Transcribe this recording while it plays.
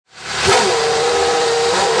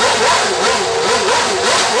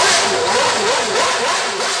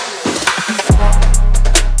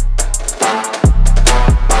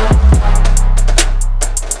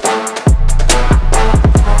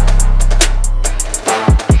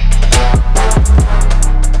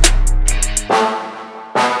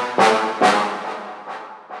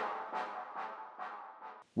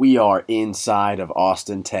We are inside of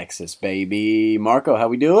Austin, Texas, baby. Marco, how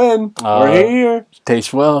we doing? We're here.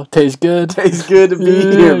 Tastes well. Tastes good. Tastes good to be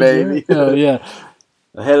here, baby. Yeah.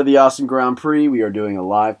 Ahead of the Austin Grand Prix, we are doing a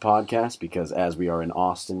live podcast because as we are in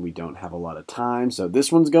Austin, we don't have a lot of time. So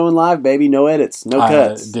this one's going live, baby. No edits, no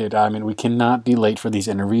cuts. Dude, I mean, we cannot be late for these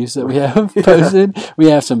interviews that we have posted. We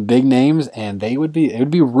have some big names, and it would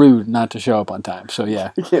be rude not to show up on time. So,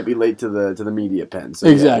 yeah. You can't be late to the media pen. So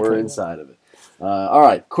exactly. Yeah, we're inside of it. All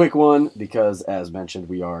right, quick one because, as mentioned,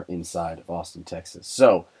 we are inside of Austin, Texas.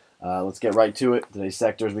 So let's get right to it. Today's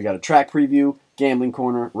sectors, we got a track preview, gambling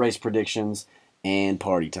corner, race predictions, and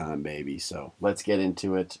party time, baby. So let's get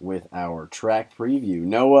into it with our track preview.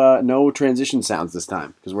 No transition sounds this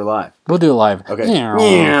time because we're live. We'll do it live. Okay.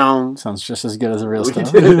 Sounds just as good as the real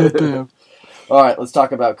stuff. All right, let's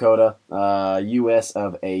talk about COTA, US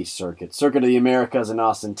of A circuit. Circuit of the Americas in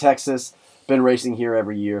Austin, Texas. Been racing here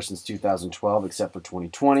every year since 2012, except for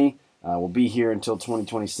 2020. We'll be here until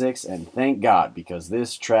 2026, and thank God, because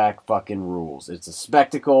this track fucking rules. It's a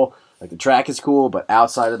spectacle. Like, the track is cool, but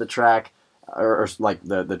outside of the track, or like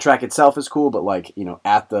the track itself is cool, but like, you know,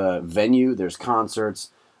 at the venue, there's concerts.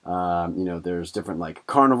 There's different like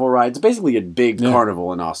carnival rides. Basically a big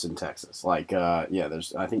carnival in Austin, Texas. Like,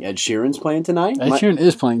 there's, I think Ed Sheeran's playing tonight. Ed Sheeran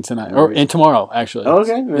is playing tonight, and tomorrow, actually. Oh,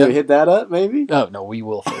 okay, maybe hit that up, maybe? Oh, no, we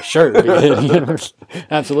will for sure.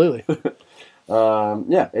 Absolutely.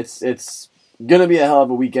 It's going to be a hell of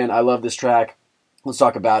a weekend. I love this track. Let's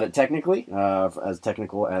talk about it technically, as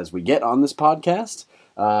technical as we get on this podcast.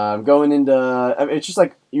 Going into, it's just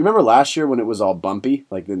like, you remember last year when it was all bumpy?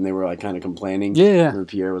 Like, then they were like kind of complaining. Yeah. And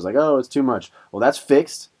Pierre was like, oh, it's too much. Well, that's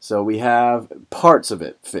fixed. So we have parts of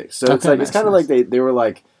it fixed. So it's like, it's kind of like they were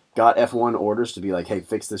like, got F1 orders to be like, hey,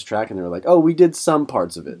 fix this track. And they were like, oh, we did some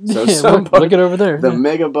parts of it. So look it over there. The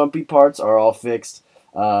mega bumpy parts are all fixed.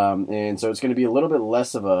 And so it's going to be a little bit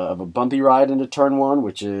less of a bumpy ride into turn one,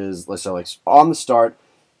 which is, let's say, like on the start,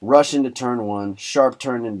 rush into turn one, sharp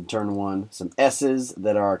turn into turn one, some S's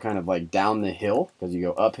that are kind of like down the hill because you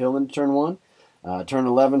go uphill into turn one. Turn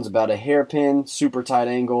 11 is about a hairpin, super tight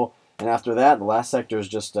angle. And after that, the last sector is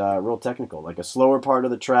just real technical, like a slower part of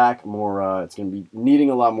the track, more, it's going to be needing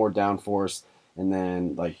a lot more downforce. And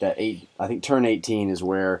then like I think turn 18 is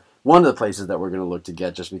where one of the places that we're going to look to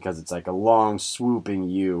get just because it's like a long swooping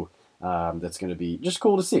U. That's going to be just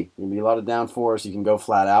cool to see. Going to be a lot of downforce. You can go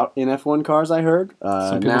flat out in F1 cars, I heard.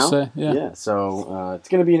 Some people say, yeah. So it's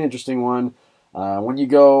going to be an interesting one. When you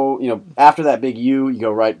go, after that big U, you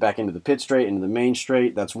go right back into the pit straight, into the main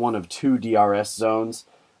straight. That's one of two DRS zones.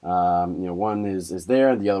 One is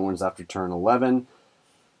there, the other one's after turn 11.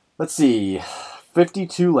 Let's see.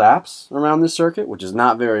 52 laps around this circuit, which is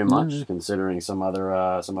not very much considering some other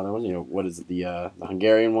ones. What is it? The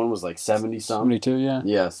Hungarian one was like 70-some. 72, yeah.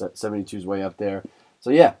 Yeah, 72 is way up there. So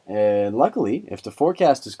yeah, and luckily, if the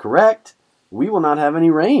forecast is correct, we will not have any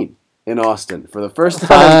rain in Austin for the first time.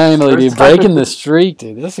 Finally, dude, breaking the streak,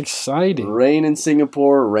 dude. That's exciting. Rain in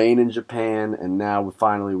Singapore, rain in Japan, and now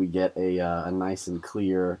we get a nice and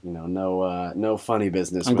clear, no funny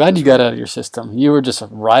business. I'm glad you got out of your system. You were just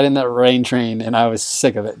riding that rain train, and I was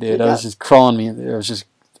sick of it, dude. It was just crawling me.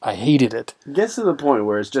 I hated it. It gets to the point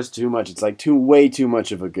where it's just too much. It's like way too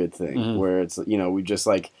much of a good thing. Mm-hmm. Where it's we just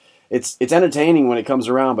like it's entertaining when it comes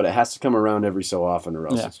around, but it has to come around every so often, or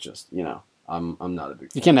else it's just I'm not a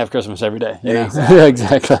big fan. You can't have Christmas every day. Exactly. Yeah,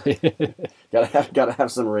 exactly. gotta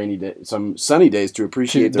have some rainy days, some sunny days to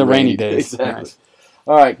appreciate the rainy days. Exactly. Nice.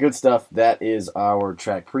 All right, good stuff. That is our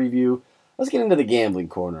track preview. Let's get into the gambling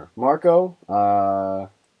corner. Marco, where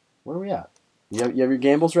are we at? You have your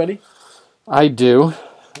gambles ready? I do.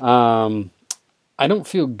 I don't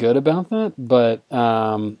feel good about that, but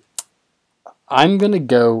I'm gonna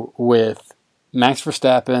go with Max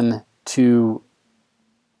Verstappen to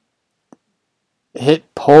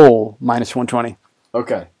hit pole minus 120.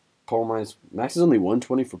 Okay. Pole minus... Max is only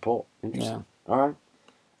 120 for pole. Interesting. Yeah. All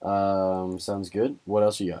right. Sounds good. What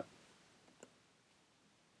else you got?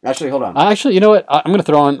 Actually, hold on. Actually, you know what? I'm going to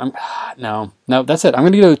throw on... No, that's it. I'm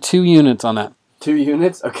going to go 2 units on that. 2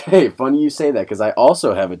 units? Okay, funny you say that, because I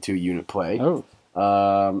also have a 2-unit play. Oh.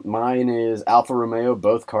 Mine is Alfa Romeo,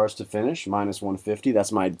 both cars to finish, minus 150.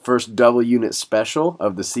 That's my first double unit special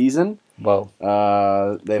of the season. Whoa.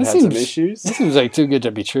 They've had some issues. That seems like too good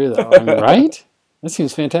to be true, though. Right? That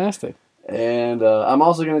seems fantastic. And I'm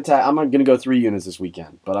also going to I'm going to go 3 units this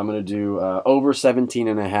weekend, but I'm going to do over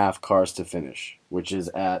 17.5 cars to finish, which is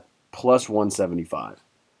at plus 175.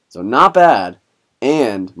 So not bad.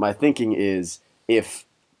 And my thinking is if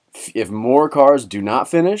more cars do not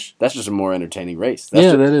finish, that's just a more entertaining race.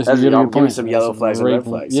 That is. That's, You got a good give me point. some That's yellow a flags and great red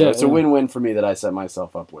point. flags. So Yeah, it's a win-win for me that I set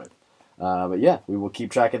myself up with. But yeah, we will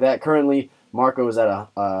keep track of that. Currently, Marco is at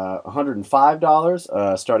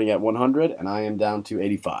 $105, starting at 100, and I am down to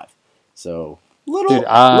 85. So little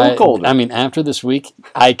colder. I mean, after this week,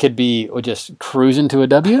 I could be just cruising to a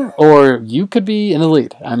W, or you could be in the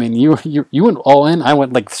lead. I mean, you went all in. I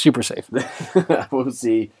went like super safe. We'll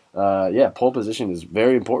see. Pole position is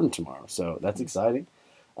very important tomorrow, so that's exciting.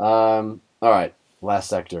 All right, last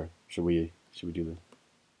sector. Should we do this?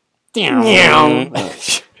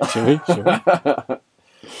 Should we?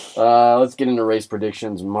 Let's get into race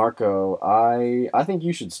predictions. Marco, I think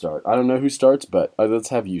you should start. I don't know who starts, but let's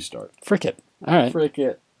have you start. Frick it. All right. Frick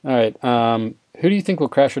it. All right. Who do you think will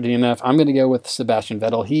crash for DNF? I'm going to go with Sebastian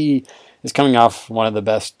Vettel. He is coming off one of the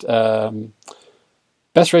best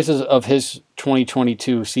races of his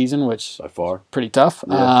 2022 season, which by far pretty tough.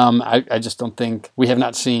 Yeah. I just don't think we have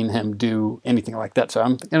not seen him do anything like that. So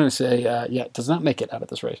I'm going to say, does not make it out of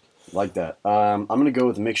this race. Like that. I'm going to go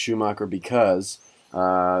with Mick Schumacher because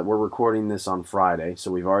we're recording this on Friday,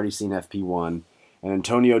 so we've already seen FP1. And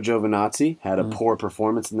Antonio Giovinazzi had a poor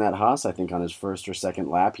performance in that Haas. I think on his first or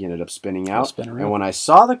second lap, he ended up spinning out. And when I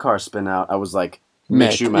saw the car spin out, I was like,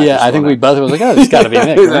 Mick Schumacher. Yeah, I think we both was like, oh, it's got to be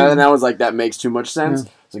Mick. Right? And I was like, that makes too much sense.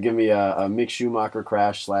 Yeah. So give me a Mick Schumacher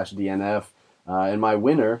crash / DNF. And my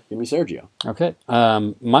winner, give me Sergio. Okay.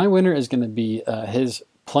 My winner is going to be his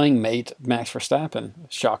playing mate, Max Verstappen.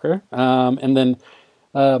 Shocker. And then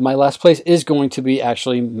my last place is going to be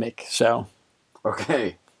actually Mick. So.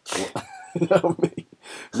 Okay.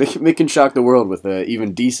 Mick can shock the world with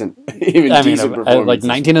even decent performance. Like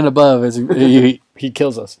 19 and above, he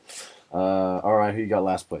kills us. All right, who you got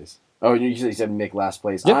last place? Oh, you said Mick last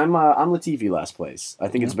place. Yep. I'm Latifi last place. I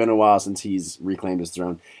think it's been a while since he's reclaimed his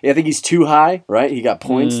throne. Yeah, I think he's too high, right? He got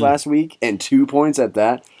points last week and 2 points at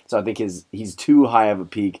that. So I think he's too high of a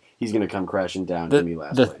peak. He's going to come crashing down to me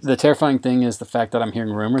last place. The terrifying thing is the fact that I'm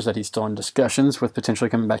hearing rumors that he's still in discussions with potentially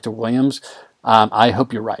coming back to Williams. I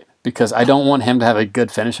hope you're right because I don't want him to have a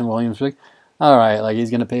good finish in Williams. Like, all right, like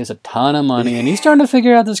he's going to pay us a ton of money, and he's starting to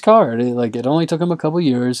figure out this car. It only took him a couple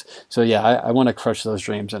years. So yeah, I want to crush those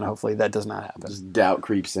dreams, and hopefully that does not happen. Just doubt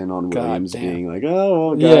creeps in on Williams being like, oh,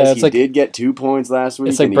 well, guys, he did get 2 points last week.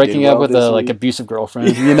 It's like breaking up with a abusive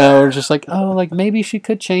girlfriend, or just like, oh, like maybe she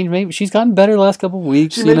could change. Maybe she's gotten better the last couple of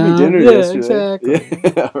weeks. She made me dinner yesterday. Exactly.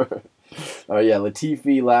 Yeah. Oh yeah,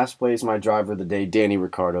 Latifi last place. My driver of the day, Danny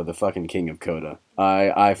Ricciardo, the fucking king of Coda.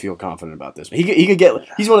 I feel confident about this. He could get.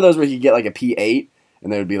 He's one of those where he could get like a P8,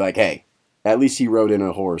 and they would be like, hey, at least he rode in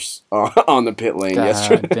a horse on the pit lane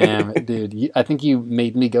yesterday. Damn it, dude! I think you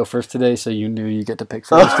made me go first today, so you knew you get to pick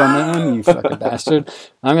first on that one. You fucking bastard!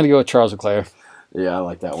 I'm gonna go with Charles Leclerc. Yeah, I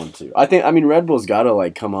like that one too. I mean, Red Bull's got to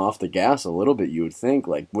like come off the gas a little bit. You would think,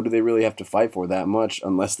 like, what do they really have to fight for that much?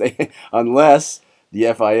 Unless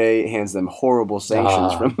the FIA hands them horrible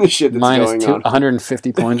sanctions from the shit that's going on.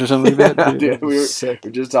 150 points or something like that. Dude, we were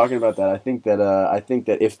just talking about that. I think that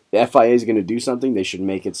if the FIA is going to do something, they should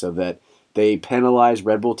make it so that they penalize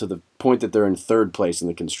Red Bull to the point that they're in third place in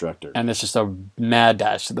the constructor. And it's just a mad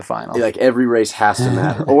dash to the final. Like every race has to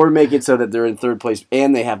matter. Or make it so that they're in third place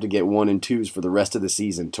and they have to get 1 and 2s for the rest of the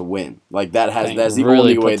season to win. Like that's the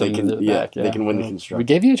only way they can they can win the constructor. We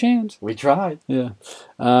gave you a chance. We tried. Yeah.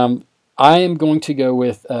 I am going to go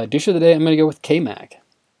with douche of the day. I'm going to go with K-Mac.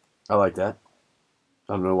 I like that.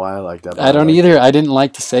 I don't know why I like that. I don't either. I didn't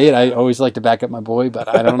like to say it. I always like to back up my boy, but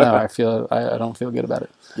I don't know. I don't feel good about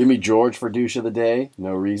it. Give me George for douche of the day.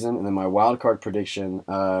 No reason. And then my wild card prediction.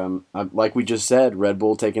 Like we just said, Red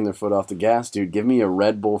Bull taking their foot off the gas, dude. Give me a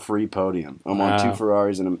Red Bull free podium. I'm on 2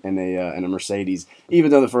 Ferraris and a Mercedes.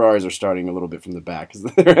 Even though the Ferraris are starting a little bit from the back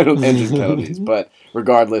because they're engine penalties, but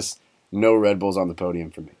regardless, no Red Bulls on the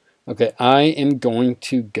podium for me. Okay, I am going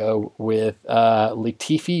to go with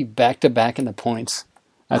Latifi back-to-back in the points.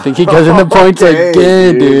 I think he goes in the points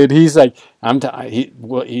again, dude. He's like,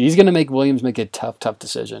 he's going to make Williams make a tough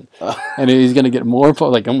decision. And he's going to get more,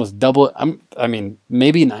 like almost double.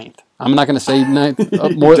 Maybe 9th. I'm not going to say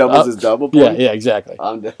 9th. More doubles his double point? Yeah, exactly.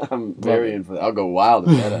 I'm very in for that. I'll go wild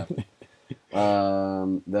if that happens.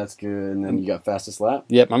 That's good. And then you got fastest lap?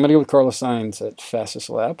 Yep, I'm going to go with Carlos Sainz at fastest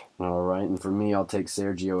lap. All right, and for me, I'll take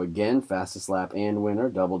Sergio again, fastest lap and winner,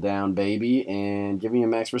 double down, baby, and give me a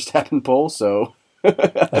Max Verstappen pole, so...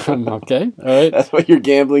 Okay, all right. That's what your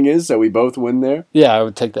gambling is, so we both win there? Yeah, I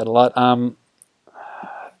would take that a lot.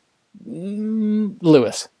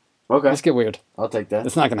 Lewis. Okay, Let's get weird. I'll take that.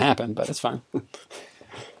 It's not going to happen, but it's fine.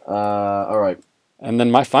 All right. And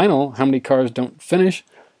then my final, how many cars don't finish?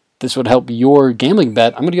 This would help your gambling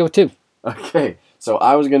bet. I'm going to go with 2. Okay, so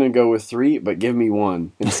I was going to go with 3, but give me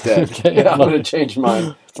 1 instead. Okay, I'm going to change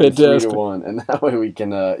mine from 3 to Fantastic. 1, and that way we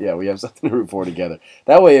can, we have something to root for together.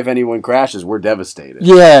 That way, if anyone crashes, we're devastated.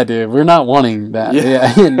 Yeah, dude. We're not wanting that.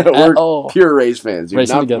 Yeah. We're At all. pure race fans. Dude.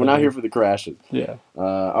 Racing We're together, not man. here for the crashes. Yeah.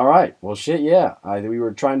 All right. Well, shit, yeah. We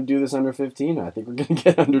were trying to do this under 15. I think we're going to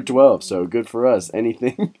get under 12, so good for us.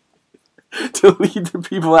 Anything to lead the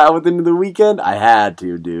people out with into the weekend? I had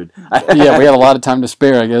to, dude. Yeah, we had a lot of time to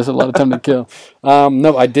spare, I guess. A lot of time to kill.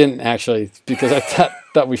 No, I didn't actually, because I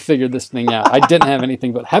thought we figured this thing out. I didn't have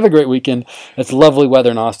anything, but have a great weekend. It's lovely weather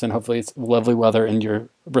in Austin. Hopefully it's lovely weather in your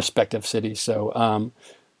respective cities. So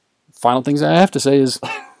final things I have to say is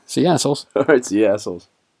see you, assholes. All right, see you assholes.